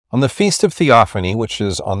On the Feast of Theophany, which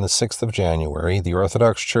is on the 6th of January, the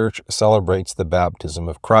Orthodox Church celebrates the baptism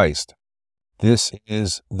of Christ. This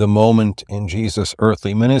is the moment in Jesus'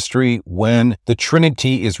 earthly ministry when the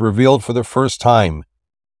Trinity is revealed for the first time.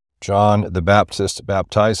 John the Baptist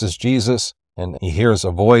baptizes Jesus, and he hears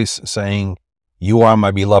a voice saying, "You are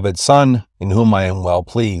my beloved Son, in whom I am well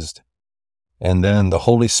pleased." And then the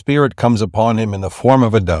Holy Spirit comes upon him in the form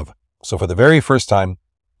of a dove. So for the very first time,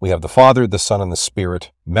 we have the Father, the Son, and the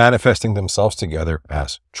Spirit manifesting themselves together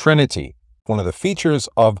as Trinity. One of the features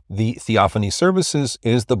of the Theophany services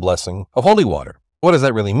is the blessing of holy water. What does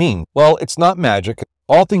that really mean? Well, it's not magic.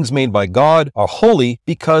 All things made by God are holy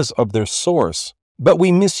because of their source. But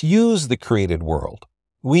we misuse the created world.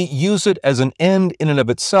 We use it as an end in and of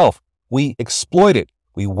itself. We exploit it.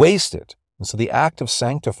 We waste it. And so the act of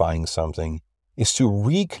sanctifying something is to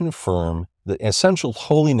reconfirm the essential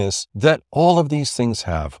holiness that all of these things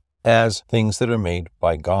have as things that are made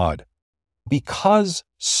by God. Because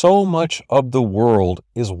so much of the world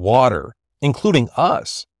is water, including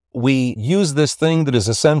us, we use this thing that is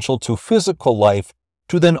essential to physical life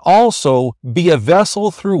to then also be a vessel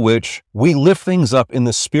through which we lift things up in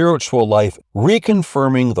the spiritual life,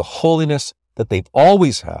 reconfirming the holiness that they've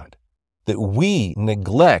always had, that we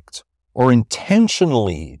neglect or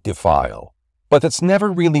intentionally defile, but that's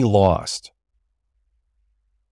never really lost.